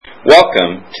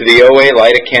Welcome to the OA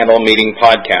Light a Candle Meeting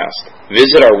podcast.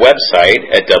 Visit our website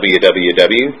at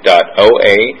www.oalaig.org,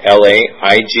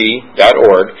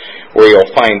 where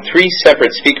you'll find 3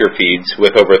 separate speaker feeds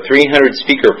with over 300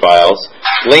 speaker files,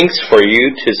 links for you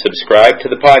to subscribe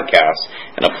to the podcast,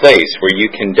 and a place where you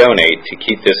can donate to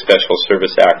keep this special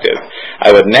service active. I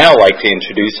would now like to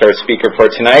introduce our speaker for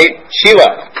tonight,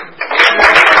 Sheila.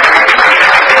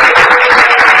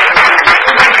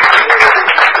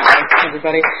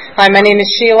 Everybody. Hi, my name is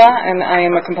Sheila, and I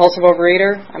am a compulsive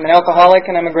overeater. I'm an alcoholic,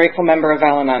 and I'm a grateful member of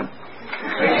Al-Anon.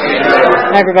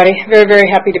 Hi, everybody. Very, very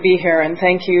happy to be here, and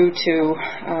thank you to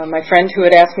my friend who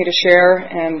had asked me to share.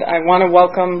 And I want to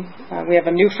welcome, we have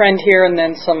a new friend here, and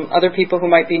then some other people who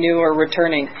might be new or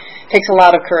returning. It takes a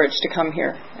lot of courage to come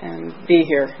here and be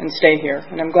here and stay here,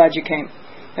 and I'm glad you came.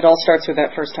 It all starts with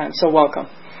that first time, so welcome.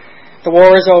 The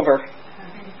war is over.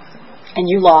 And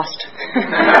you lost.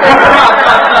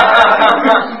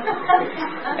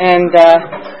 And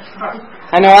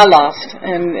I know I lost,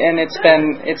 and it's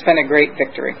been a great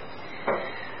victory.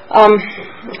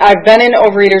 I've been in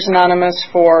Overeaters Anonymous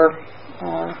for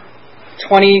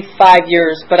 25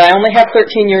 years, but I only have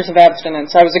 13 years of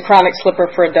abstinence. I was a chronic slipper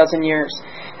for a dozen years,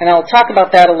 and I'll talk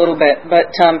about that a little bit.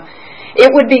 But it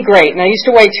would be great, and I used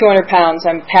to weigh 200 pounds.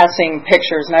 I'm passing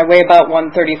pictures, and I weigh about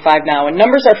 135 now. And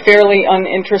numbers are fairly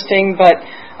uninteresting, but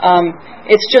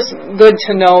it's just good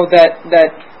to know that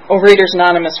Overeaters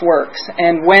Anonymous works.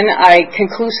 And when I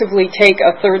conclusively take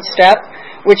a third step,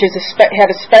 which is had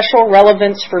a special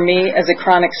relevance for me as a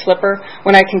chronic slipper,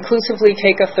 when I conclusively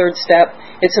take a third step,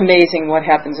 it's amazing what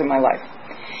happens in my life.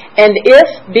 And if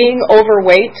being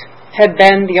overweight had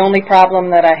been the only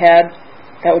problem that I had,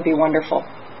 that would be wonderful.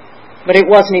 But it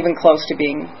wasn't even close to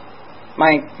being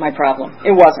my problem.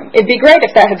 It wasn't. It'd be great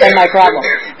if that had been my problem.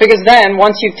 Because then,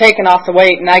 once you've taken off the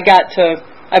weight, and I've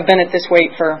been at this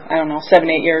weight for,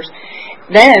 7-8 years,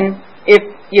 then if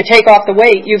you take off the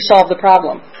weight, you've solved the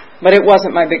problem. But it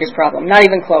wasn't my biggest problem. Not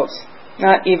even close.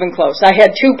 Not even close. I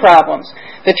had 2 problems.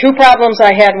 The 2 problems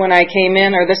I had when I came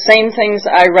in are the same things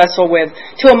I wrestle with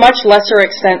to a much lesser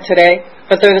extent today,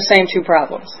 but they're the same 2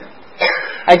 problems.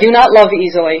 I do not love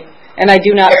easily, and I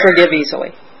do not forgive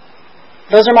easily.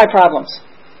 Those are my problems,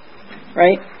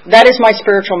 right? That is my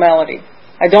spiritual malady.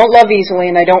 I don't love easily,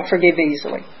 and I don't forgive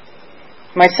easily.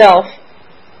 Myself,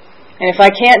 and if I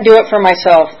can't do it for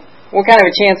myself, what kind of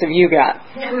a chance have you got,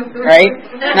 right?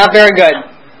 Not very good.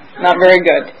 Not very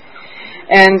good.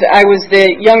 And I was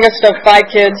the youngest of 5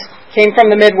 kids, came from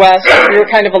the Midwest. We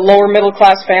were kind of a lower middle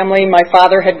class family. My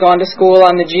father had gone to school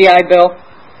on the GI Bill,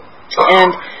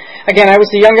 and again, I was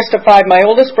the youngest of 5. My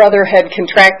oldest brother had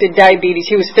contracted diabetes.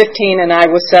 He was 15 and I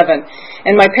was 7.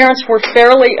 And my parents were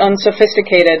fairly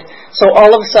unsophisticated, so all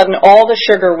of a sudden all the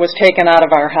sugar was taken out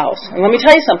of our house. And let me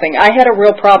tell you something, I had a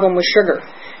real problem with sugar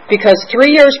because 3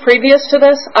 years previous to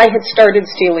this, I had started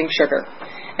stealing sugar.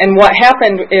 And what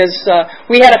happened is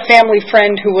we had a family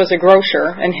friend who was a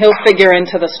grocer, and he'll figure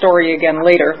into the story again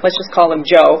later. Let's just call him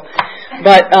Joe.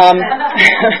 But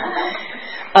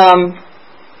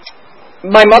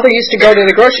my mother used to go to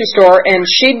the grocery store, and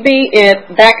she'd be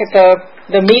back at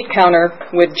the meat counter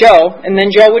with Joe, and then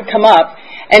Joe would come up,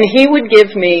 and he would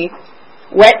give me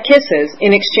wet kisses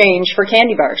in exchange for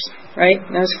candy bars, right?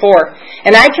 And I was 4.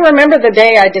 And I can remember the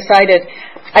day I decided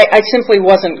I simply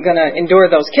wasn't going to endure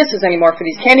those kisses anymore for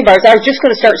these candy bars. I was just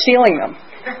going to start stealing them.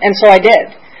 And so I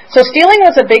did. So stealing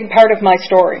was a big part of my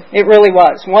story. It really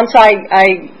was. Once I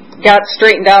got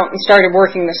straightened out and started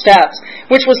working the steps,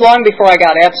 which was long before I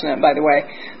got abstinent, by the way.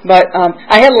 But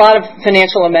I had a lot of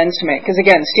financial amends to make, because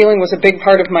again, stealing was a big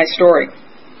part of my story.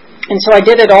 And so I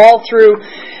did it all through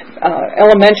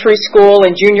elementary school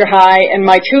and junior high, and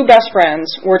my 2 best friends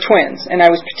were twins, and I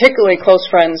was particularly close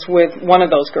friends with one of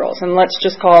those girls, and let's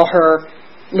just call her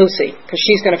Lucy, because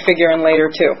she's going to figure in later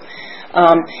too.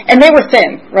 And they were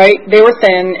thin, right? They were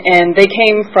thin, and they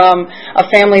came from a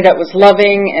family that was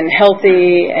loving and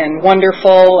healthy and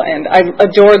wonderful, and I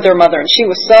adored their mother. And she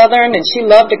was Southern, and she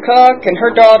loved to cook, and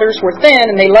her daughters were thin,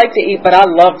 and they liked to eat, but I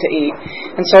loved to eat.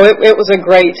 And so it was a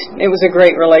great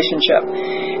relationship,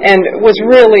 and was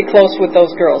really close with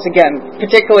those girls. Again,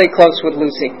 particularly close with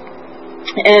Lucy.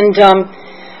 And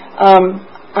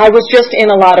I was just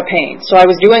in a lot of pain. So I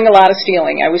was doing a lot of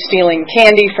stealing. I was stealing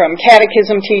candy from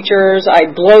catechism teachers.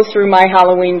 I'd blow through my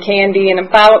Halloween candy in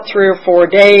about 3 or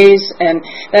 4 days. And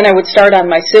then I would start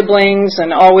on my siblings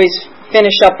and always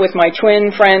finish up with my twin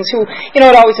friends who, it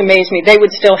always amazed me. They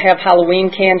would still have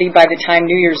Halloween candy by the time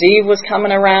New Year's Eve was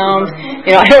coming around.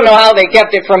 I don't know how they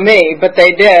kept it from me, but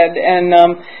they did. And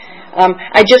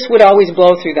I just would always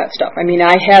blow through that stuff. I mean,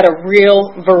 I had a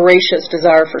real voracious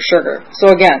desire for sugar.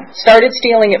 So again, started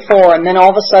stealing at 4, and then all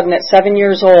of a sudden at 7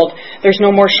 years old, there's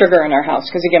no more sugar in our house.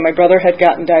 Because again, my brother had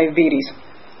gotten diabetes.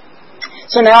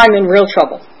 So now I'm in real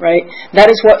trouble, right?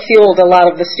 That is what fueled a lot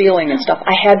of the stealing and stuff.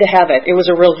 I had to have it. It was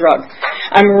a real drug.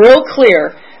 I'm real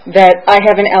clear that I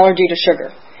have an allergy to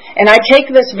sugar. And I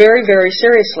take this very, very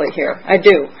seriously here. I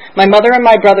do. My mother and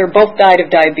my brother both died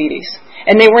of diabetes.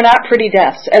 And they were not pretty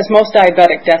deaths, as most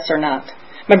diabetic deaths are not.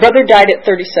 My brother died at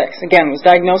 36. Again, was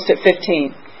diagnosed at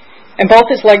 15. And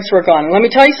both his legs were gone. And let me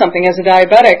tell you something, as a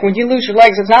diabetic, when you lose your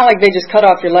legs, it's not like they just cut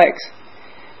off your legs.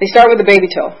 They start with the baby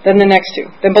toe, then the next two,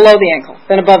 then below the ankle,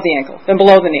 then above the ankle, then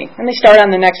below the knee, and they start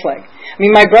on the next leg. I mean,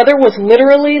 my brother was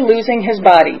literally losing his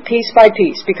body piece by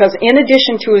piece because in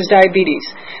addition to his diabetes,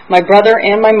 my brother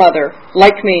and my mother,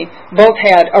 like me, both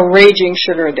had a raging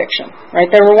sugar addiction, right?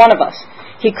 They were one of us.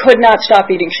 He could not stop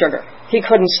eating sugar. He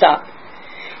couldn't stop.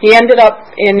 He ended up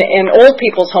in an old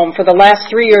people's home for the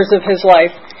last 3 years of his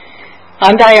life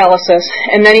on dialysis,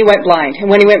 and then he went blind.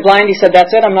 And when he went blind, he said,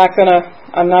 that's it, I'm not going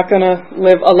to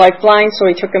live a life blind, so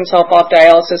he took himself off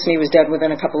dialysis, and he was dead within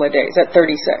a couple of days at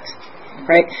 36,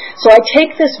 right? So I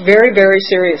take this very, very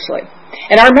seriously.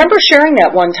 And I remember sharing that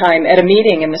one time at a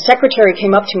meeting, and the secretary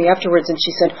came up to me afterwards, and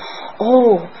she said,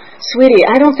 oh, sweetie,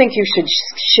 I don't think you should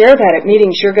share that at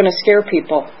meetings. You're going to scare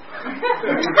people. And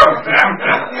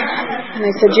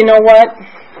I said, you know what,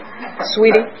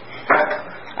 sweetie?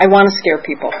 I want to scare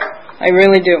people. I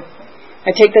really do.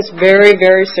 I take this very,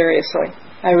 very seriously.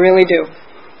 I really do.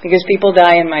 Because people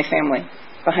die in my family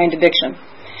behind addiction.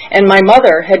 And my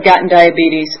mother had gotten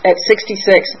diabetes at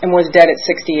 66 and was dead at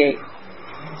 68.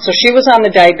 So she was on the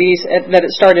diabetes that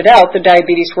it started out, the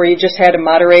diabetes where you just had to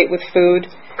moderate with food,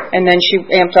 and then she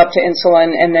amped up to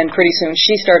insulin, and then pretty soon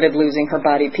she started losing her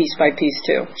body piece by piece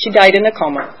too. She died in a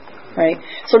coma, right?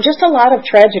 So just a lot of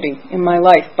tragedy in my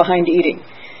life behind eating.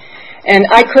 And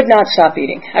I could not stop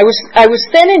eating. I was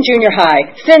thin in junior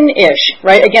high, thin-ish,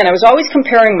 right? Again, I was always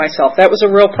comparing myself. That was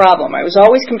a real problem. I was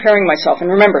always comparing myself.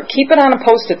 And remember, keep it on a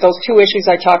Post-it, those 2 issues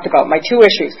I talked about, my 2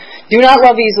 issues. Do not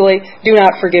love easily, do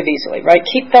not forgive easily, right?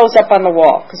 Keep those up on the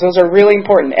wall, because those are really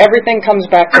important. Everything comes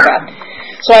back to that.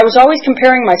 So I was always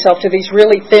comparing myself to these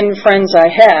really thin friends I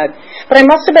had. But I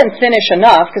must have been thinnish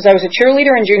enough, because I was a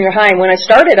cheerleader in junior high, and when I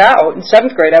started out in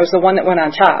 7th grade, I was the one that went on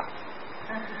top.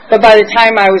 But by the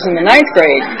time I was in the 9th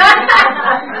grade,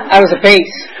 I was a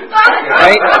base,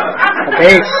 right? A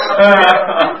base.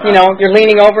 You know, you're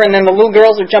leaning over and then the little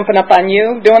girls are jumping up on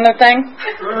you, doing their thing.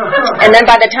 And then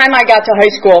by the time I got to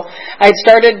high school, I had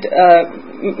started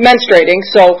menstruating,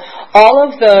 so all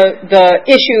of the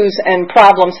issues and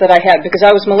problems that I had, because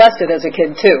I was molested as a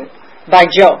kid too, by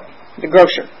Joe, the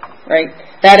grocer, right?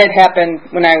 That had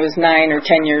happened when I was 9 or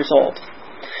 10 years old.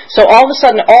 So all of a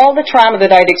sudden, all the trauma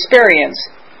that I'd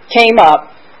experienced came up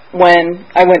when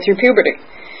I went through puberty.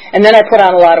 And then I put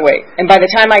on a lot of weight. And by the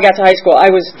time I got to high school,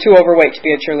 I was too overweight to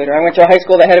be a cheerleader. I went to a high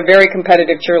school that had a very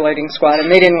competitive cheerleading squad,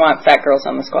 and they didn't want fat girls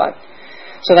on the squad.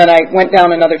 So then I went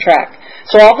down another track.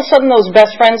 So all of a sudden, those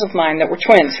best friends of mine that were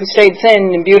twins, who stayed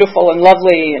thin and beautiful and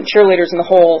lovely and cheerleaders in the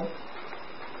whole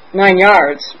 9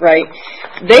 yards, right,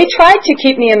 they tried to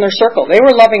keep me in their circle. They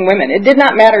were loving women. It did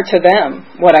not matter to them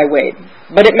what I weighed,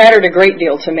 but it mattered a great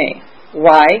deal to me.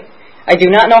 Why? I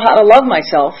do not know how to love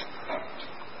myself,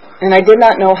 and I did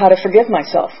not know how to forgive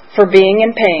myself for being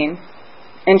in pain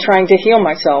and trying to heal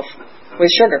myself with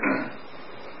sugar,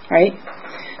 right?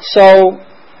 So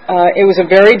it was a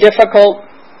very difficult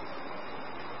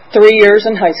 3 years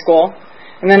in high school,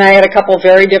 and then I had a couple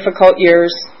very difficult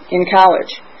years in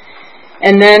college.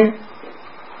 And then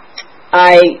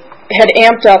I had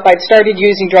amped up. I'd started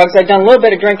using drugs. I'd done a little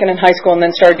bit of drinking in high school and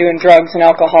then started doing drugs and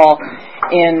alcohol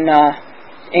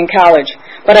in college.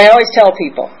 But I always tell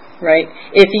people, right,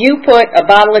 if you put a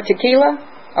bottle of tequila,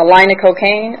 a line of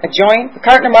cocaine, a joint, a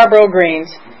carton of Marlboro Greens,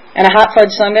 and a hot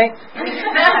fudge sundae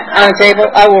on the table,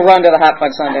 I will run to the hot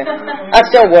fudge sundae. I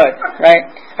still would, right?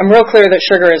 I'm real clear that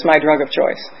sugar is my drug of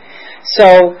choice.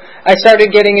 So I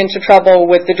started getting into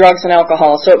trouble with the drugs and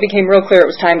alcohol, so it became real clear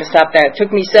it was time to stop that. It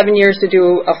took me 7 years to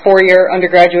do a 4-year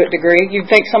undergraduate degree.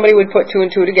 You'd think somebody would put 2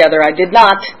 and 2 together. I did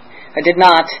not.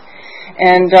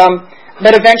 And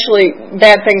but eventually,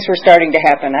 bad things were starting to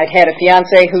happen. I'd had a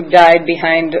fiancé who died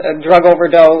behind a drug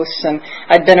overdose, and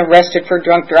I'd been arrested for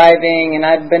drunk driving, and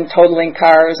I'd been totaling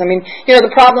cars. I mean, you know, the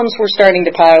problems were starting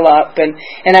to pile up, and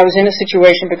I was in a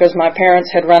situation because my parents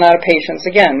had run out of patience.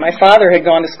 Again, my father had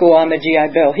gone to school on the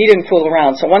GI Bill. He didn't fool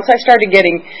around. So once I started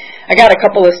getting I got a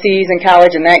couple of C's in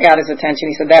college, and that got his attention.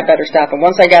 He said, that better stop. And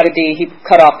once I got a D, he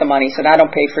cut off the money. He said, I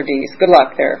don't pay for D's. Good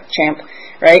luck there, champ.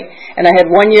 Right? And I had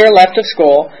 1 year left of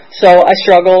school, so I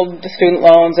struggled, the student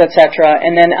loans, etc.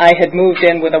 And then I had moved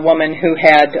in with a woman who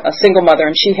had a single mother,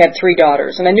 and she had 3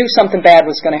 daughters. And I knew something bad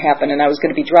was going to happen, and I was going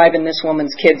to be driving this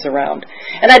woman's kids around.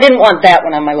 And I didn't want that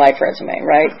one on my life resume,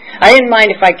 right? I didn't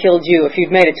mind if I killed you if you'd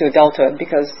made it to adulthood,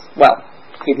 because, well,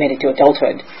 you'd made it to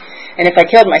adulthood. And if I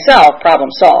killed myself,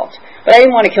 problem solved. But I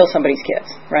didn't want to kill somebody's kids,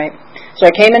 right? So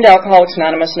I came into Alcoholics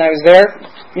Anonymous, and I was there,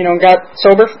 got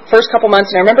sober first couple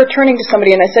months, and I remember turning to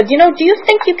somebody and I said, do you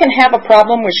think you can have a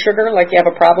problem with sugar like you have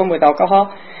a problem with alcohol?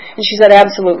 And she said,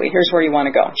 absolutely, here's where you want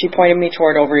to go. She pointed me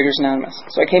toward Overeaters Anonymous.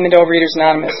 So I came into Overeaters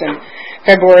Anonymous in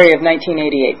February of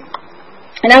 1988.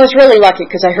 And I was really lucky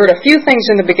because I heard a few things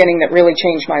in the beginning that really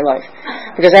changed my life.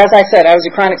 Because as I said, I was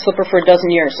a chronic slipper for a dozen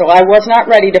years, so I was not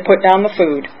ready to put down the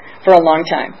food for a long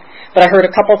time. But I heard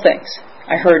a couple things.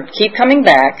 I heard keep coming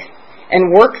back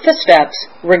and work the steps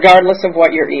regardless of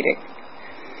what you're eating.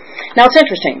 Now it's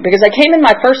interesting because I came in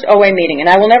my first OA meeting and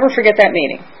I will never forget that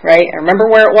meeting, right? I remember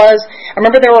where it was. I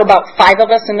remember there were about 5 of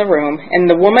us in the room,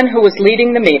 and the woman who was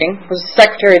leading the meeting was the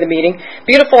secretary of the meeting,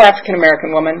 beautiful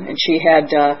African-American woman, and she had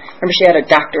a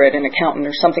doctorate in accountant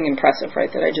or something impressive,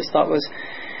 right, that I just thought was,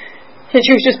 and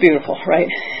she was just beautiful, right?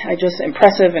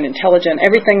 Impressive and intelligent,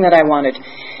 everything that I wanted.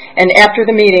 And after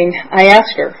the meeting, I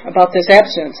asked her about this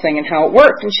abstinence thing and how it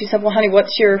worked. And she said, well, honey,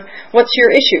 what's your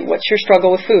issue? What's your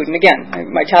struggle with food? And again,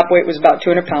 my top weight was about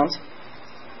 200 pounds.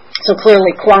 So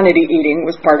clearly quantity eating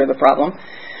was part of the problem.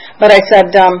 But I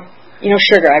said,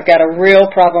 sugar. I've got a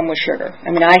real problem with sugar.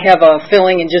 I mean, I have a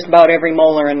filling in just about every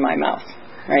molar in my mouth,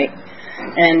 right?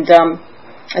 And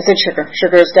I said, sugar.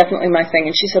 Sugar is definitely my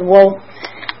thing. And she said, well,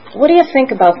 what do you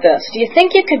think about this? Do you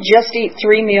think you could just eat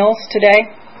 3 meals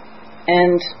today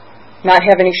and not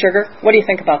have any sugar? What do you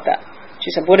think about that?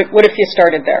 She said, what if you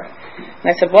started there? And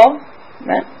I said, well,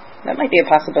 that might be a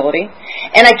possibility.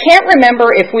 And I can't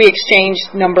remember if we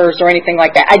exchanged numbers or anything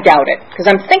like that. I doubt it, because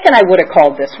I'm thinking I would have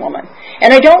called this woman. And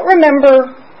I don't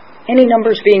remember any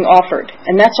numbers being offered.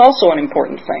 And that's also an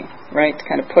important thing, right, to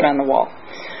kind of put on the wall.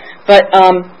 But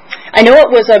I know it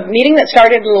was a meeting that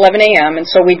started at 11 a.m., and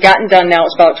so we'd gotten done now.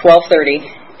 It was about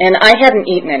 12:30. And I hadn't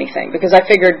eaten anything because I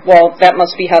figured, well, that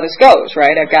must be how this goes,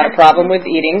 right? I've got a problem with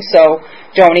eating, so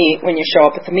don't eat when you show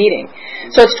up at the meeting.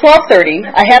 So it's 12:30.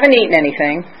 I haven't eaten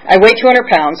anything. I weigh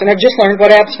 200 pounds, and I've just learned what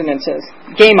abstinence is.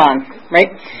 Game on, right?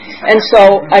 And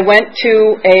so I went to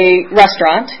a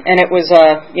restaurant, and it was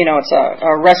it's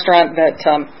a restaurant that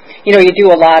you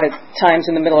do a lot of times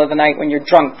in the middle of the night when you're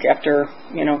drunk after,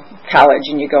 college,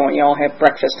 and you go and you all have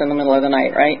breakfast in the middle of the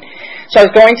night, right? So I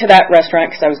was going to that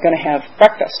restaurant because I was going to have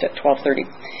breakfast at 12:30.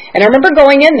 And I remember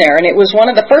going in there, and it was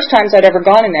one of the first times I'd ever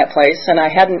gone in that place, and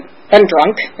I hadn't been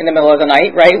drunk in the middle of the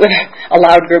night, right, with a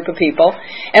loud group of people.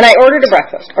 And I ordered a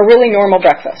breakfast, a really normal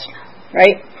breakfast,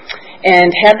 right?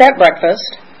 And had that breakfast,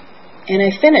 and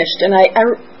I finished, and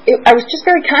I was just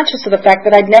very conscious of the fact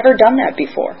that I'd never done that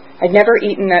before. I'd never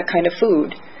eaten that kind of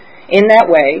food in that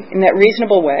way, in that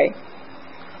reasonable way,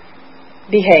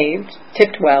 behaved,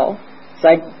 tipped well. So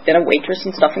I'd been a waitress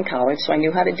and stuff in college, so I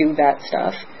knew how to do that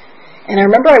stuff. And I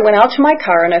remember I went out to my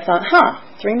car and I thought,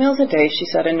 3 meals a day, she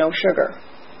said, and no sugar.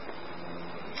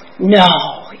 No,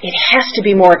 it has to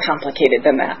be more complicated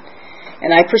than that.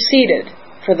 And I proceeded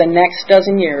for the next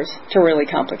dozen years to really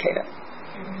complicate it.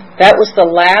 That was the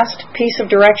last piece of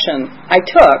direction I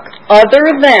took, other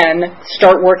than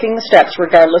start working the steps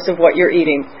regardless of what you're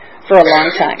eating for a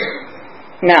long time.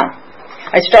 Now,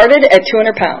 I started at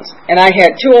 200 pounds, and I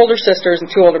had 2 older sisters and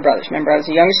 2 older brothers. Remember, I was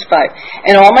the youngest of 5.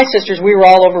 And all my sisters, we were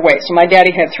all overweight. So my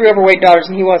daddy had 3 overweight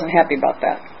daughters, and he wasn't happy about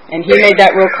that. And he made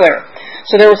that real clear.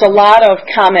 So there was a lot of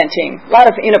commenting, a lot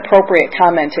of inappropriate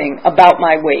commenting about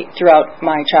my weight throughout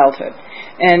my childhood.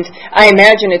 And I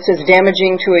imagine it's as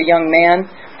damaging to a young man,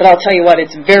 but I'll tell you what,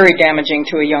 it's very damaging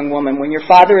to a young woman when your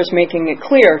father is making it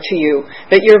clear to you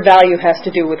that your value has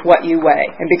to do with what you weigh.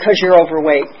 And because you're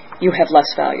overweight, you have less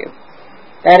value.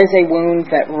 That is a wound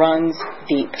that runs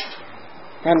deep.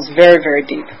 Runs very, very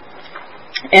deep.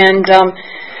 And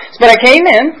but I came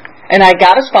in, and I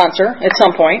got a sponsor at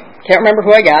some point. Can't remember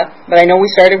who I got, but I know we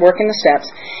started working the steps.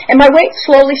 And my weight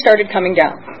slowly started coming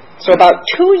down. So about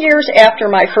 2 years after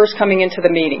my first coming into the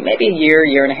meeting, maybe a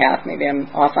year and a half, maybe I'm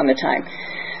off on the time.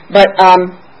 But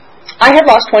I had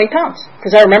lost 20 pounds.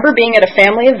 Because I remember being at a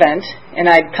family event, and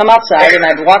I'd come outside, and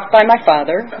I'd walk by my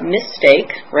father,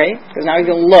 mistake, right? Because now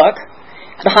you'll look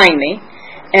behind me,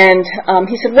 and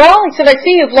he said, I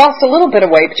see you've lost a little bit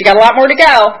of weight, but you got a lot more to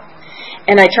go.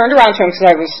 And I turned around to him because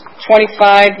I was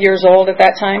 25 years old at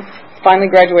that time, finally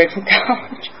graduated from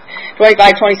college.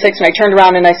 25, 26, and I turned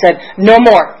around and I said, no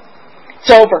more. It's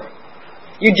over.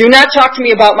 You do not talk to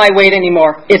me about my weight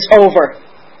anymore. It's over.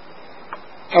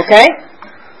 Okay?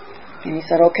 And he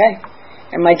said, okay.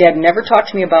 And my dad never talked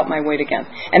to me about my weight again.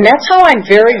 And that's how I'm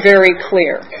very, very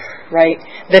clear, right,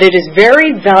 that it is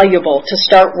very valuable to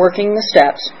start working the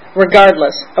steps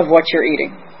regardless of what you're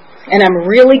eating. And I'm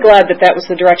really glad that that was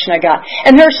the direction I got.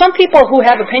 And there are some people who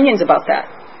have opinions about that.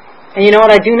 And you know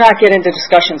what? I do not get into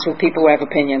discussions with people who have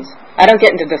opinions. I don't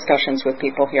get into discussions with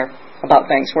people here about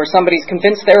things where somebody's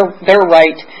convinced they're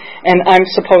right and I'm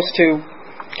supposed to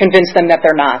convince them that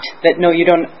they're not. That, no, you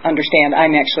don't understand.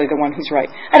 I'm actually the one who's right.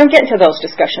 I don't get into those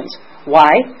discussions.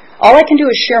 Why? All I can do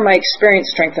is share my experience,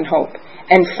 strength, and hope.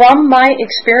 And from my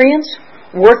experience,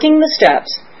 working the steps,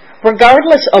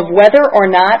 regardless of whether or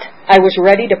not I was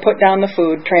ready to put down the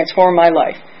food, transform my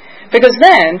life. Because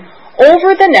then,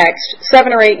 over the next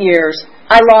 7 or 8 years,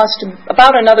 I lost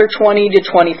about another 20 to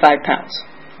 25 pounds.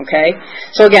 Okay?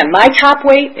 So again, my top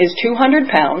weight is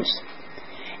 200 pounds.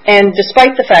 And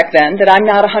despite the fact then that I'm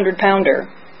not a 100-pounder,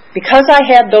 because I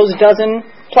had those dozen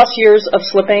plus years of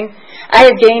slipping, I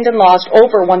had gained and lost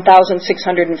over 1,650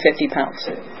 pounds.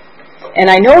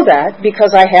 And I know that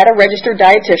because I had a registered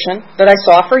dietitian that I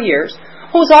saw for years,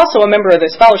 who was also a member of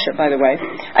this fellowship, by the way.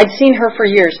 I'd seen her for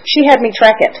years. She had me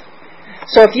track it.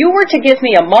 So if you were to give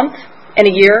me a month and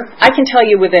a year, I can tell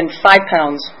you within 5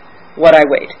 pounds what I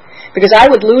weighed. Because I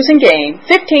would lose and gain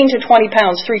 15 to 20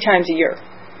 pounds 3 times a year.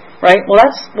 Right? Well,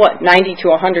 that's, 90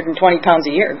 to 120 pounds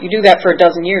a year. You do that for a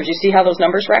dozen years. You see how those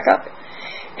numbers rack up?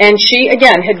 And she,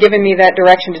 again, had given me that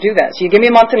direction to do that. So you give me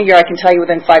a month and a year, I can tell you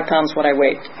within 5 pounds what I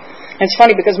weighed. And it's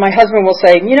funny because my husband will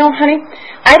say, you know, honey,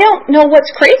 I don't know what's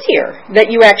crazier,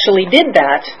 that you actually did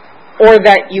that or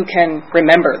that you can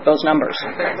remember those numbers.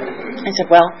 I said,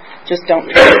 well, just don't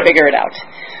try to figure it out.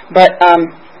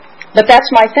 But that's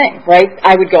my thing, right?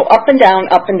 I would go up and down,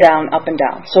 up and down, up and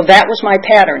down. So that was my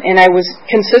pattern. And I was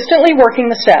consistently working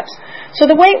the steps. So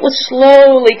the weight was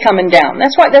slowly coming down.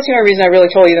 That's the only reason I really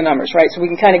told you the numbers, right? So we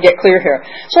can kind of get clear here.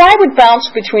 So I would bounce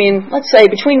between 150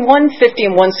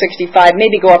 and 165,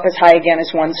 maybe go up as high again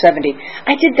as 170.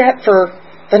 I did that for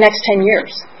the next 10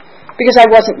 years because I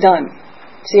wasn't done.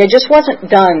 See, I just wasn't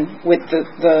done with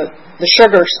the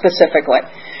sugar specifically.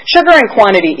 Sugar and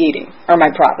quantity eating are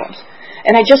my problems.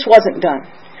 And I just wasn't done.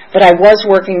 But I was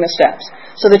working the steps.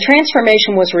 So the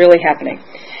transformation was really happening.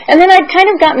 And then I'd kind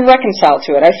of gotten reconciled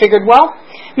to it. I figured, well,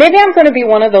 maybe I'm going to be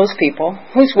one of those people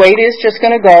whose weight is just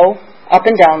going to go up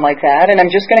and down like that, and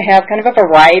I'm just going to have kind of a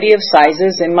variety of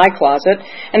sizes in my closet,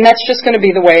 and that's just going to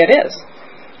be the way it is.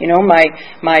 You know, my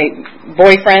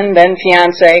boyfriend, then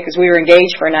fiance, because we were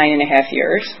engaged for 9.5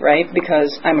 years, right? Because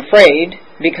I'm afraid.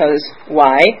 Because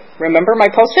why? Remember my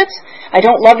Post-its? I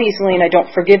don't love easily and I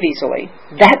don't forgive easily.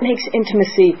 That makes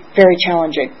intimacy very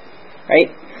challenging,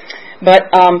 right? But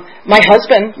my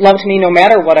husband loved me no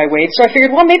matter what I weighed, so I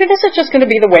figured, well, maybe this is just going to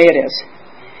be the way it is.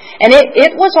 And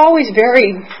it was always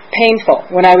very painful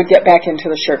when I would get back into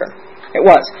the sugar. It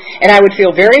was. And I would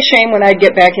feel very ashamed when I'd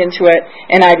get back into it,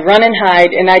 and I'd run and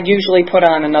hide, and I'd usually put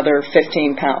on another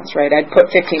 15 pounds, right? I'd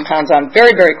put 15 pounds on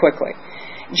very, very quickly.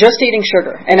 Just eating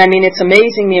sugar. And I mean, it's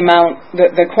amazing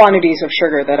the quantities of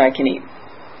sugar that I can eat.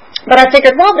 But I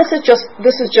figured, well, this is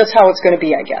just how it's going to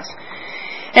be, I guess.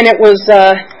 And it was,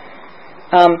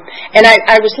 and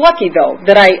I was lucky though,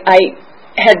 that I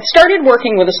had started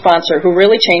working with a sponsor who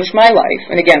really changed my life,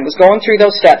 and again, was going through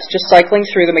those steps, just cycling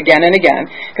through them again and again,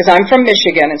 because I'm from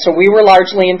Michigan, and so we were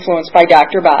largely influenced by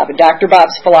Dr. Bob, and Dr.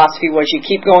 Bob's philosophy was you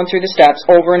keep going through the steps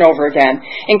over and over again,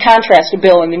 in contrast to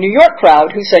Bill in the New York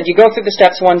crowd, who said you go through the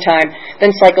steps one time,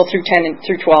 then cycle through 10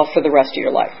 through 12 for the rest of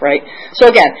your life, right?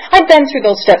 So again, I'd been through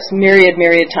those steps myriad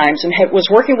times, and was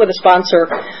working with a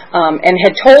sponsor, and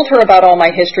had told her about all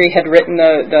my history, had written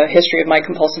the history of my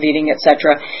compulsive eating,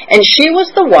 etc., and she was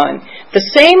the one,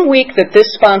 the same week that this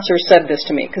sponsor said this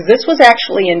to me, because this was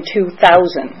actually in 2000.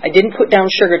 I didn't put down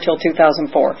sugar till 2004.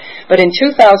 But in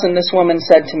 2000, this woman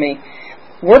said to me,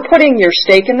 we're putting your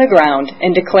stake in the ground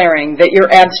and declaring that your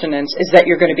abstinence is that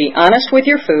you're going to be honest with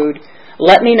your food,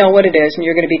 let me know what it is, and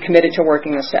you're going to be committed to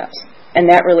working the steps. And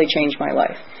that really changed my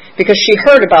life. Because she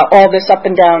heard about all this up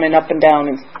and down and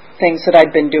things that I'd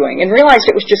been doing and realized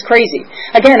it was just crazy.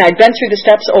 Again, I'd been through the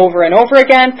steps over and over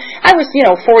again. I was,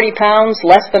 40 pounds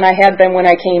less than I had been when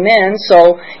I came in,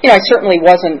 so, I certainly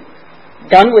wasn't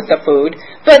done with the food,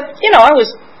 but,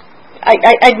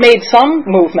 I'd made some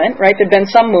movement, right? There'd been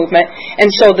some movement, and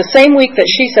so the same week that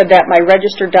she said that, my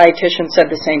registered dietitian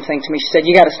said the same thing to me. She said,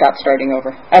 you got to stop starting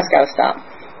over. That's got to stop,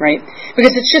 right?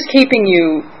 Because it's just keeping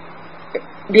you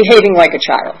behaving like a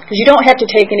child, because you don't have to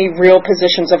take any real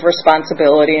positions of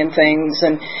responsibility and things,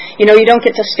 and you don't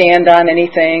get to stand on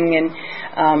anything, and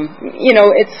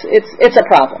it's a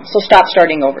problem. So stop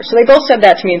starting over. So they both said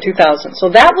that to me in 2000. So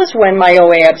that was when my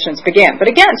OA abstinence began. But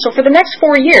again, so for the next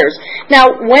 4 years, now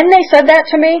when they said that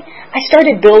to me, I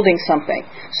started building something.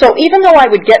 So even though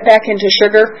I would get back into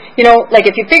sugar, like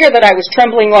if you figure that I was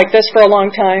trembling like this for a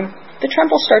long time, the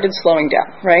tremble started slowing down,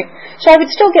 right? So I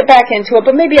would still get back into it,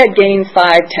 but maybe I'd gain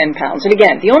 5-10 pounds. And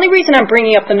again, the only reason I'm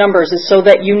bringing up the numbers is so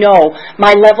that you know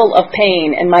my level of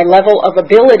pain and my level of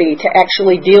ability to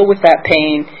actually deal with that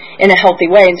pain in a healthy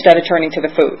way instead of turning to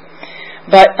the food.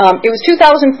 But it was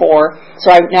 2004, so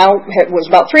I now was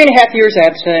about 3.5 years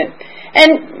abstinent,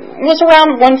 and was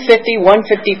around 150,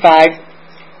 155.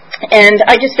 And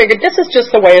I just figured this is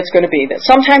just the way it's going to be. That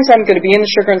sometimes I'm going to be in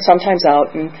the sugar and sometimes out.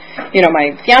 And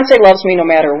my fiance loves me no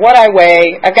matter what I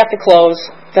weigh. I've got the clothes.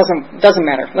 Doesn't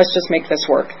matter. Let's just make this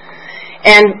work.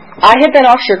 And I had been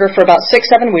off sugar for about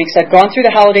 6-7 weeks. I'd gone through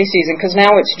the holiday season because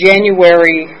now it's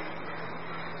January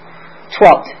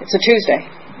 12th. It's a Tuesday.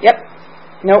 Yep.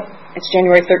 Nope. It's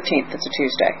January 13th. It's a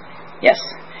Tuesday. Yes.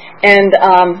 And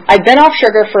I'd been off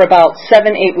sugar for about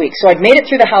 7-8 weeks, so I'd made it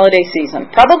through the holiday season.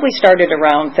 Probably started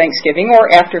around Thanksgiving or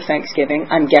after Thanksgiving,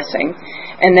 I'm guessing,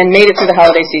 and then made it through the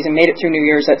holiday season, made it through New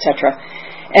Year's, etc.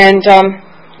 And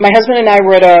my husband and I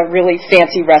were at a really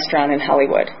fancy restaurant in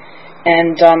Hollywood.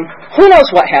 And who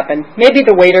knows what happened? Maybe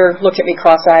the waiter looked at me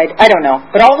cross-eyed. I don't know.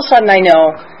 But all of a sudden I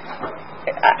know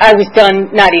I was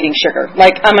done not eating sugar.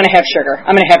 Like, I'm going to have sugar.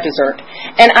 I'm going to have dessert.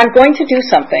 And I'm going to do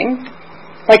something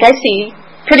like I see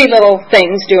pretty little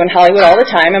things do in Hollywood all the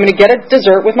time. I'm going to get a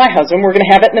dessert with my husband. We're going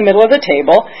to have it in the middle of the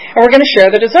table, and we're going to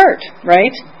share the dessert,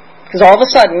 right? Because all of a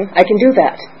sudden, I can do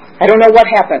that. I don't know what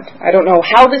happened. I don't know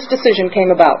how this decision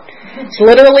came about. It's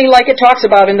literally like it talks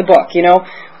about in the book,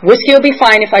 Whiskey will be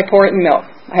fine if I pour it in milk.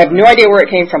 I have no idea where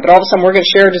it came from, but all of a sudden we're going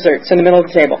to share desserts in the middle of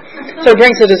the table. So he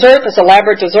brings the dessert, this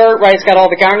elaborate dessert, right? It's got all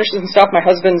the garnishes and stuff. My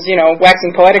husband's,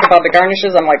 waxing poetic about the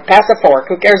garnishes. I'm like, pass a fork.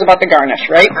 Who cares about the garnish,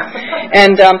 right?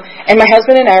 And my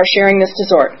husband and I are sharing this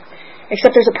dessert.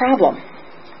 Except there's a problem.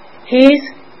 He's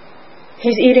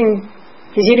eating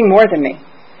more than me.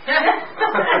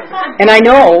 And I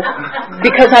know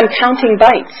because I'm counting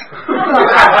bites.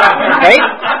 Right?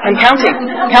 I'm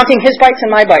counting his bites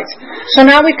and my bites. So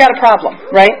now we've got a problem,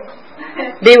 right?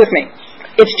 Be with me.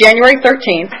 It's January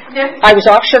 13th. I was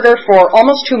off sugar for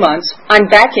almost 2 months. I'm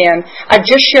back in. I've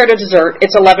just shared a dessert.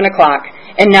 It's 11 o'clock.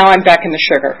 And now I'm back in the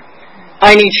sugar.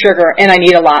 I need sugar, and I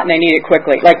need a lot, and I need it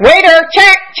quickly. Like, waiter,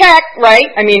 check, right?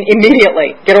 I mean,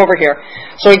 immediately, get over here.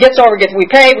 So he gets over, we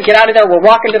pay, we get out of there, we're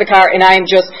walking to the car, and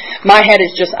my head is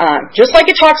just on. Just like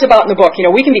it talks about in the book,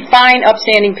 we can be fine,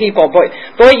 upstanding people, but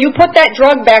boy, you put that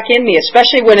drug back in me,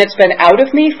 especially when it's been out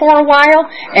of me for a while,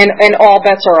 and all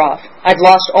bets are off. I've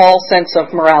lost all sense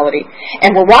of morality.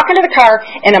 And we're walking to the car,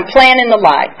 and I'm planning the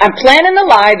lie. I'm planning the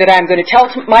lie that I'm going to tell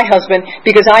my husband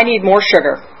because I need more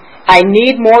sugar. I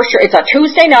need more sugar. It's a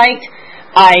Tuesday night.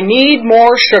 I need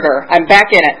more sugar. I'm back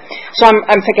in it. So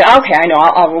I'm thinking, okay, I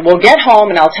know. We'll get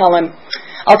home and I'll tell him,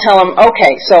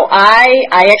 okay, so I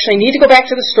actually need to go back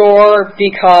to the store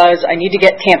because I need to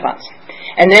get tampons.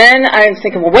 And then I'm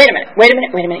thinking, well, wait a minute.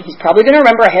 He's probably going to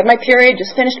remember I had my period,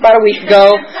 just finished about a week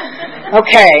ago.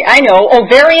 Okay, I know.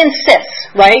 Ovarian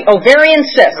cysts, right? Ovarian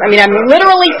cysts. I mean, I'm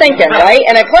literally thinking, right?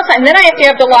 And then I have to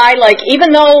have the lie, like,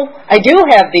 even though I do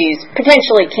have these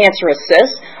potentially cancerous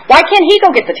cysts, why can't he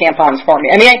go get the tampons for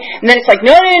me? I mean, and then it's like,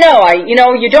 no,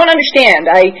 you don't understand.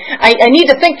 I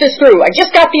need to think this through. I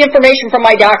just got the information from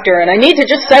my doctor, and I need to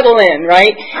just settle in,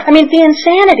 right? I mean, the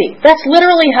insanity. That's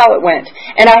literally how it went.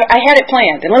 And I had it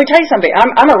planned. And let me tell you something.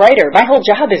 I'm a writer. My whole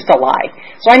job is to lie.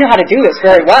 So I know how to do this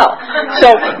very well.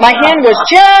 So my hand was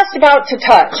just about to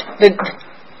touch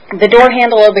the door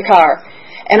handle of the car.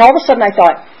 And all of a sudden I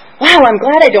thought, wow, I'm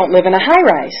glad I don't live in a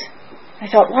high-rise. I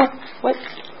thought,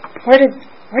 where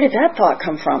did that thought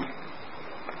come from?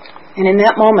 And in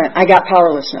that moment, I got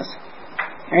powerlessness.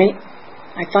 Right?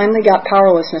 I finally got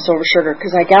powerlessness over sugar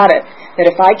because I got it. That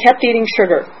if I kept eating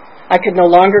sugar, I could no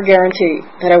longer guarantee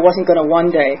that I wasn't going to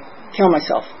one day kill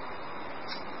myself.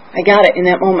 I got it in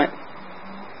that moment.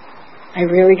 I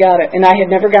really got it. And I had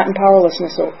never gotten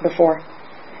powerlessness before.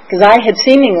 Because I had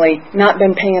seemingly not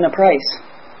been paying a price.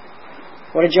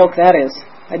 What a joke that is.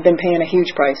 I'd been paying a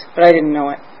huge price, but I didn't know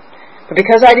it. But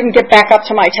because I didn't get back up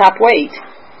to my top weight,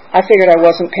 I figured I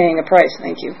wasn't paying a price,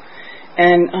 thank you.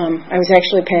 And I was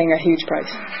actually paying a huge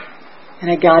price.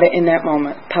 And I got it in that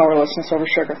moment, powerlessness over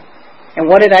sugar. And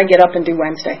what did I get up and do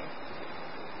Wednesday?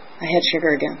 I had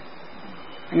sugar again.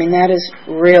 I mean, that is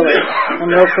really, I'm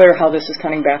real clear how this is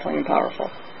cunning, baffling, and powerful.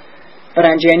 But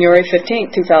on January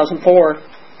 15th, 2004,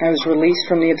 I was released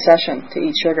from the obsession to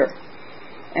eat sugar.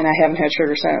 And I haven't had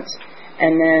sugar since.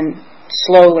 And then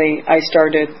slowly I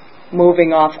started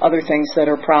moving off other things that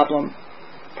are problem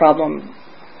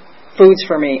foods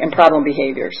for me and problem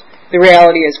behaviors. The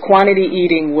reality is quantity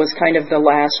eating was kind of the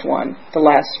last one, the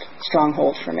last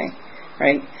stronghold for me,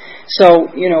 right?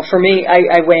 So, for me,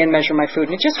 I weigh and measure my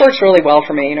food, and it just works really well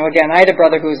for me. Again, I had a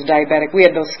brother who was a diabetic. We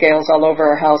had those scales all over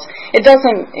our house. It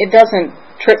doesn't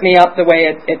trip me up the way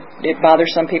it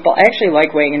bothers some people. I actually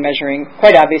like weighing and measuring.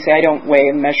 Quite obviously, I don't weigh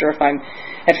and measure if I'm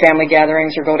at family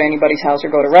gatherings or go to anybody's house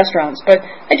or go to restaurants, but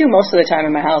I do most of the time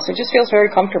in my house. It just feels very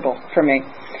comfortable for me.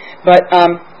 But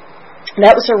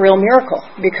that was a real miracle,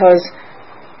 because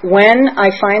when I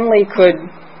finally could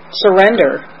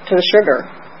surrender to the sugar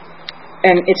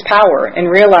and its power and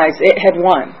realize it had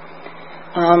won,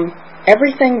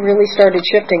 everything really started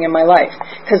shifting in my life,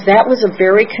 because that was a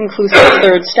very conclusive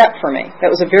third step for me.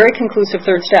 That was a very conclusive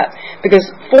third step, because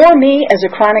for me as a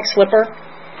chronic slipper,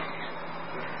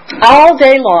 all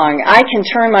day long, I can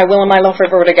turn my will and my love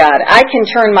over to God. I can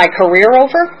turn my career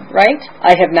over, right?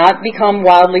 I have not become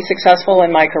wildly successful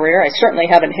in my career. I certainly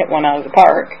haven't hit one out of the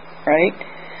park, right?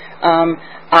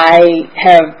 I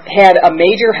have had a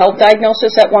major health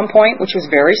diagnosis at one point, which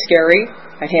was very scary.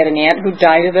 I had an aunt who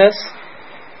died of this,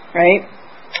 right?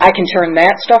 I can turn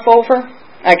that stuff over.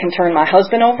 I can turn my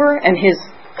husband over and his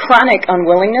chronic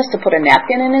unwillingness to put a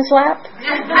napkin in his lap,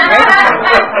 right?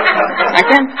 I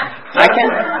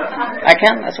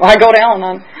can. That's why I go to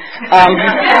Al-Anon.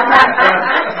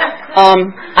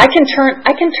 I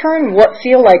can turn what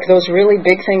feel like those really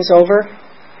big things over,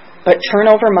 but turn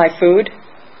over my food?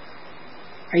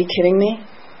 Are you kidding me?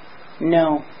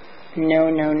 No.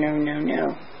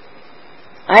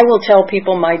 I will tell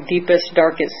people my deepest,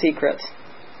 darkest secrets.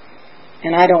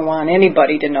 And I don't want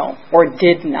anybody to know, or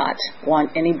did not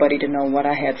want anybody to know what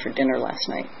I had for dinner last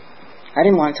night. I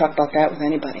didn't want to talk about that with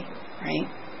anybody, right?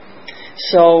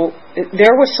 So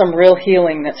there was some real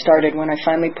healing that started when I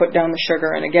finally put down the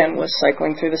sugar, and again was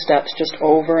cycling through the steps just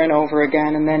over and over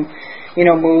again, and then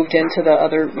moved into the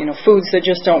other foods that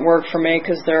just don't work for me,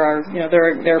 because there are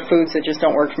foods that just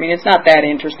don't work for me. And it's not that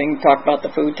interesting to talk about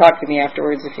the food. Talk to me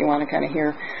afterwards if you want to kind of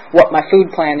hear what my food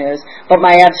plan is. But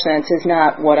my abstinence is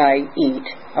not what I eat,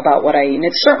 about what I eat, and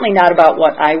it's certainly not about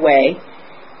what I weigh.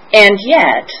 And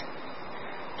yet,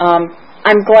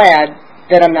 I'm glad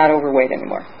that I'm not overweight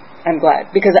anymore. I'm glad,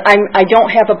 because I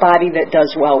don't have a body that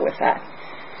does well with that.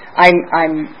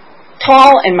 I'm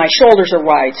tall and my shoulders are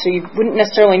wide, so you wouldn't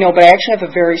necessarily know, but I actually have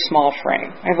a very small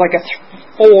frame. I have like a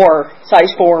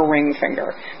size 4 ring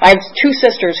finger. I have 2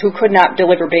 sisters who could not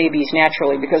deliver babies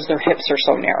naturally because their hips are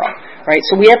so narrow, right?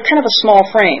 So we have kind of a small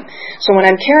frame. So when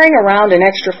I'm carrying around an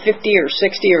extra 50 or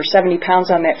 60 or 70 pounds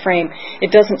on that frame,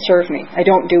 it doesn't serve me. I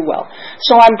don't do well.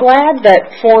 So I'm glad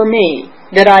that for me,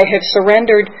 that I have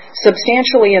surrendered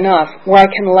substantially enough where I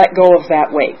can let go of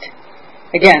that weight.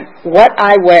 Again, what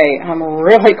I weigh, I'm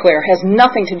really clear, has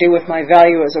nothing to do with my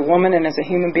value as a woman and as a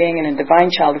human being and a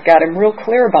divine child of God. I'm real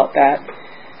clear about that.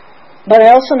 But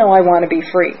I also know I want to be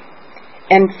free.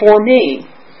 And for me,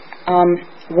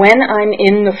 when I'm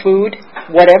in the food,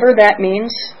 whatever that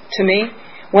means to me,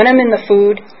 when I'm in the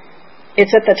food,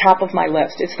 it's at the top of my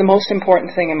list. It's the most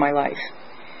important thing in my life.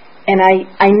 And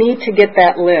I need to get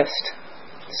that list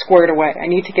squared away. I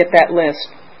need to get that list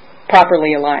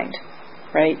properly aligned,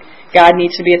 right? God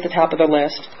needs to be at the top of the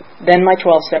list, then my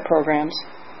 12-step programs,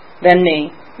 then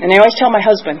me. And I always tell my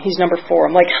husband, he's number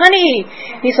 4. I'm like, honey,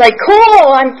 he's like,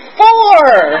 cool, I'm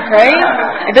 4,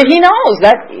 right? But he knows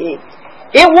that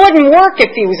it wouldn't work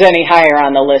if he was any higher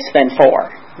on the list than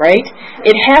 4, right?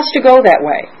 It has to go that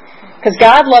way. Because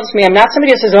God loves me. I'm not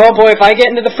somebody that says, oh boy, if I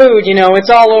get into the food, it's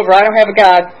all over. I don't have a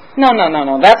God. No.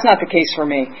 That's not the case for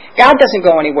me. God doesn't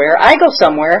go anywhere. I go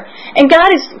somewhere. And God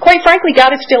is, quite frankly,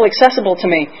 God is still accessible to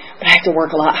me. But I have to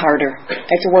work a lot harder.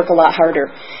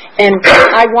 And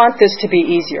I want this to be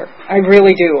easier. I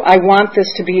really do. I want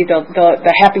this to be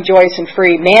the happy, joyous, and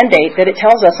free mandate that it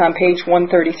tells us on page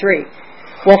 133.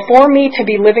 Well, for me to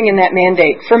be living in that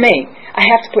mandate, for me, I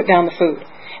have to put down the food.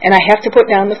 And I have to put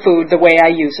down the food the way I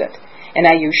use it. And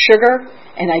I use sugar,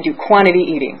 and I do quantity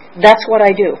eating. That's what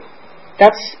I do.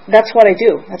 That's what I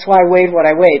do. That's why I weighed what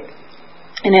I weighed.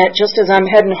 And just as I'm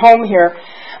heading home here,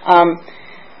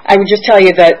 I would just tell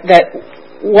you that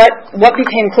what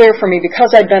became clear for me,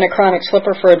 because I'd been a chronic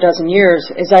slipper for a dozen years,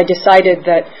 is I decided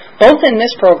that both in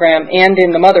this program and in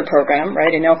the mother program,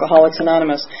 right, in Alcoholics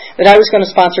Anonymous, that I was going to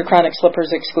sponsor chronic slippers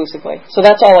exclusively. So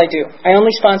that's all I do. I only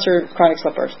sponsor chronic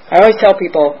slippers. I always tell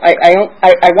people I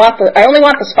only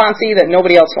want the sponsee that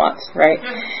nobody else wants, right?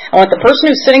 I want the person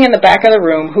who's sitting in the back of the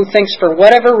room who thinks for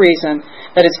whatever reason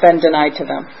that it's been denied to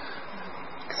them.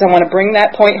 Because I want to bring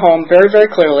that point home very, very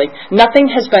clearly. Nothing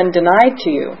has been denied to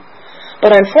you.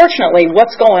 But unfortunately,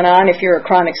 what's going on if you're a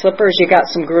chronic slipper is you got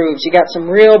some grooves. You got some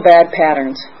real bad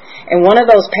patterns. And one of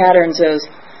those patterns is,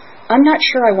 I'm not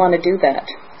sure I want to do that,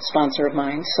 sponsor of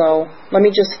mine, so let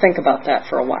me just think about that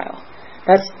for a while.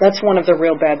 That's one of the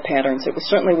real bad patterns. It was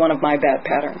certainly one of my bad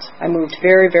patterns. I moved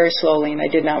very, very slowly, and I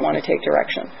did not want to take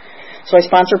direction. So I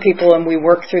sponsor people, and we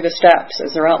work through the steps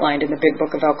as they're outlined in the Big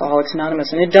Book of Alcoholics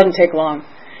Anonymous, and it doesn't take long.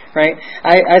 Right?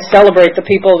 I celebrate the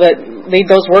people that lead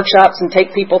those workshops and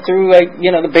take people through,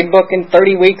 the Big Book in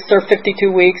 30 weeks or 52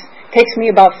 weeks. It takes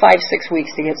me about 5-6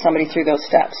 weeks to get somebody through those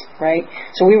steps, right?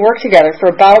 So we work together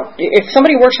for if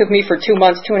somebody works with me for 2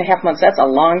 months, 2.5 months, that's a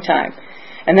long time.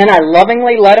 And then I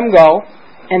lovingly let them go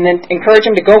and then encourage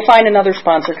them to go find another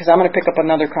sponsor, because I'm going to pick up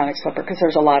another chronic slipper, because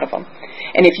there's a lot of them.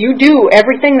 And if you do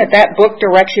everything that book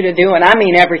directs you to do, and I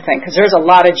mean everything, because there's a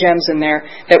lot of gems in there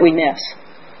that we miss,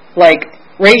 like,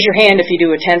 raise your hand if you do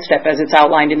a 10-step as it's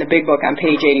outlined in the Big Book on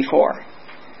page 84.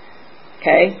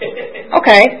 Okay?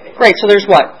 Okay, great. So there's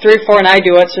 3 or 4, and I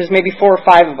do it, so there's maybe 4 or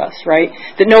 5 of us, right,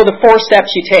 that know the 4 steps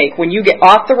you take when you get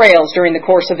off the rails during the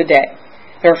course of the day.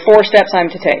 There are 4 steps I'm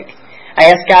to take.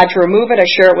 I ask God to remove it, I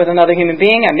share it with another human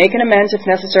being, I make an amends if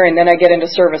necessary, and then I get into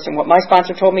service. And what my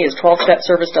sponsor told me is 12-step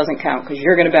service doesn't count, because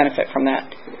you're going to benefit from that.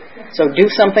 So do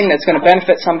something that's going to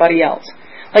benefit somebody else.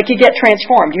 Like, you get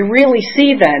transformed. You really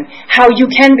see then how you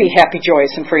can be happy,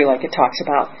 joyous, and free, like it talks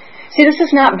about. See, this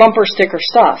is not bumper sticker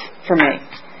stuff for me.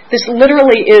 This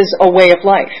literally is a way of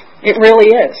life. It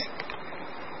really is.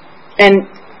 And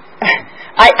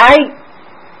I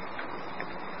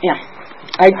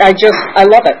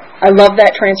love it. I love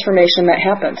that transformation that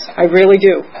happens. I really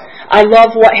do. I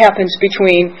love what happens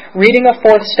between reading a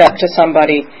 4th step to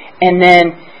somebody and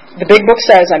then the Big Book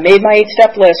says I made my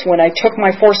 8-step list when I took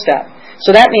my 4th step.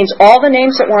 So that means all the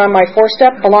names that were on my 4th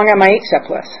step belong on my 8-step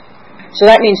list. So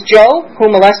that means Joe,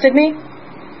 who molested me,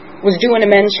 was doing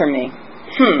amends for me.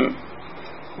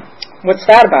 What's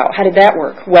that about? How did that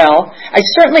work? Well, I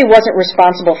certainly wasn't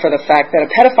responsible for the fact that a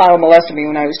pedophile molested me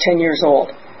when I was 10 years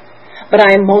old. But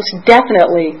I am most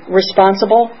definitely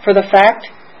responsible for the fact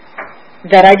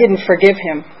that I didn't forgive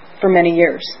him for many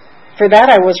years. For that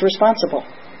I was responsible.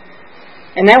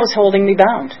 And that was holding me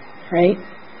bound, right?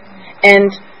 And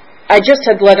I just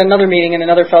had led another meeting in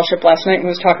another fellowship last night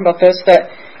and was talking about this, that,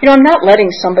 I'm not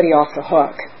letting somebody off the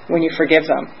hook when you forgive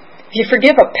them. If you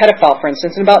forgive a pedophile, for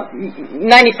instance, and about 95%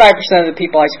 of the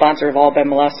people I sponsor have all been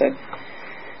molested.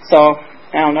 So,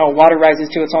 I don't know, water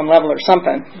rises to its own level or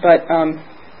something. But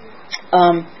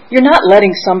you're not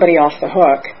letting somebody off the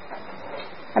hook.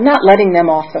 I'm not letting them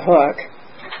off the hook.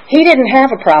 He didn't have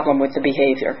a problem with the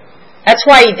behavior. That's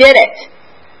why he did it,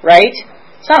 right?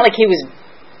 It's not like he was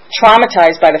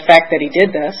traumatized by the fact that he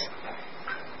did this.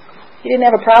 He didn't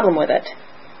have a problem with it.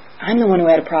 I'm the one who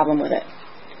had a problem with it.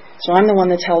 So I'm the one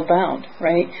that's held bound,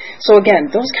 right? So again,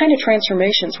 those kind of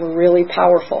transformations were really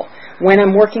powerful when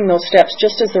I'm working those steps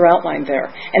just as they're outlined there.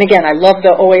 And again, I love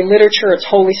the OA literature. It's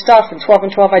holy stuff. And 12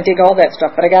 and 12, I dig all that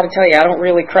stuff. But I got to tell you, I don't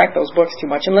really crack those books too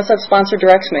much unless that sponsor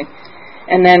directs me.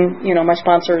 And then, my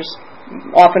sponsors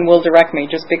often will direct me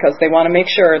just because they want to make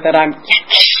sure that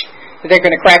they're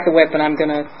going to crack the whip, and I'm going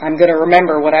to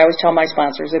remember what I always tell my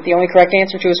sponsors, that the only correct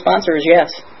answer to a sponsor is yes.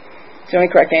 It's the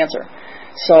only correct answer.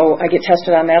 So I get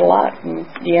tested on that a lot, and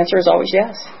the answer is always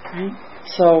yes. Right?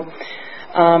 So,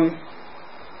 I'm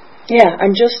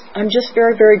just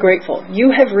very, very grateful.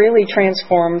 You have really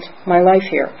transformed my life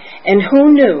here. And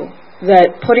who knew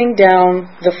that putting down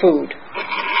the food,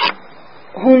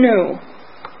 who knew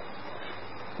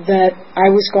that I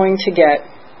was going to get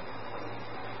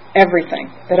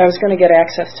everything, that I was going to get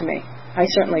access to me? I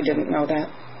certainly didn't know that.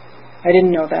 I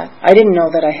didn't know that. I didn't know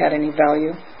that I had any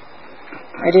value.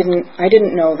 I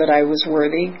didn't know that I was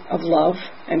worthy of love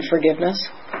and forgiveness.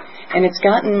 And it's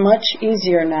gotten much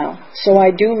easier now. So I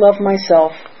do love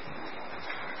myself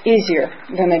easier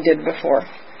than I did before.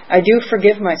 I do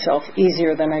forgive myself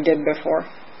easier than I did before.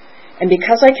 And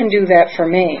because I can do that for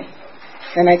me,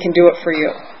 then I can do it for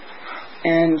you.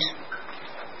 And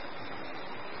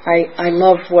I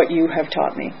love what you have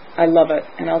taught me. I love it.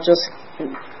 And I'll just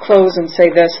close and say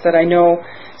this, that I know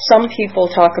some people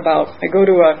talk about, I go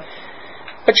to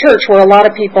a church where a lot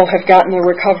of people have gotten their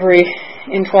recovery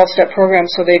in 12-step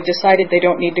programs, so they decided they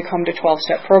don't need to come to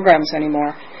 12-step programs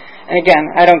anymore. And again,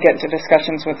 I don't get into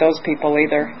discussions with those people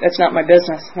either. That's not my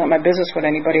business. Not my business what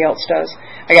anybody else does.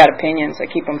 I got opinions. I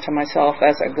keep them to myself.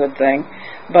 That's a good thing.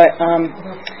 But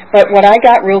what I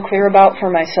got real clear about for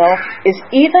myself is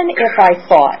even if I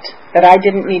thought that I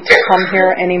didn't need to come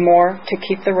here anymore to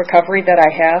keep the recovery that I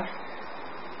have,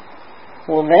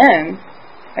 well then,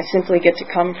 I simply get to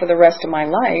come for the rest of my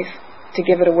life to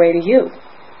give it away to you.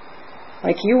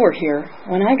 Like you were here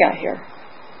when I got here,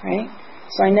 right?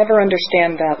 So I never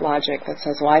understand that logic that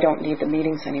says, well, I don't need the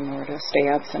meetings anymore to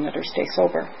stay abstinent or stay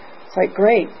sober. It's like,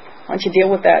 great. Why don't you deal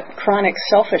with that chronic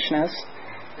selfishness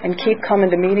and keep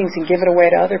coming to meetings and give it away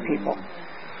to other people?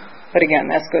 But again,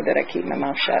 that's good that I keep my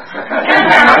mouth shut.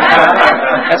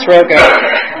 That's real good.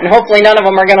 And hopefully none of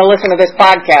them are going to listen to this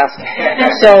podcast.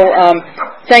 So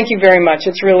thank you very much.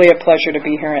 It's really a pleasure to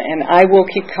be here. And I will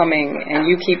keep coming, and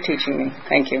you keep teaching me.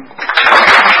 Thank you.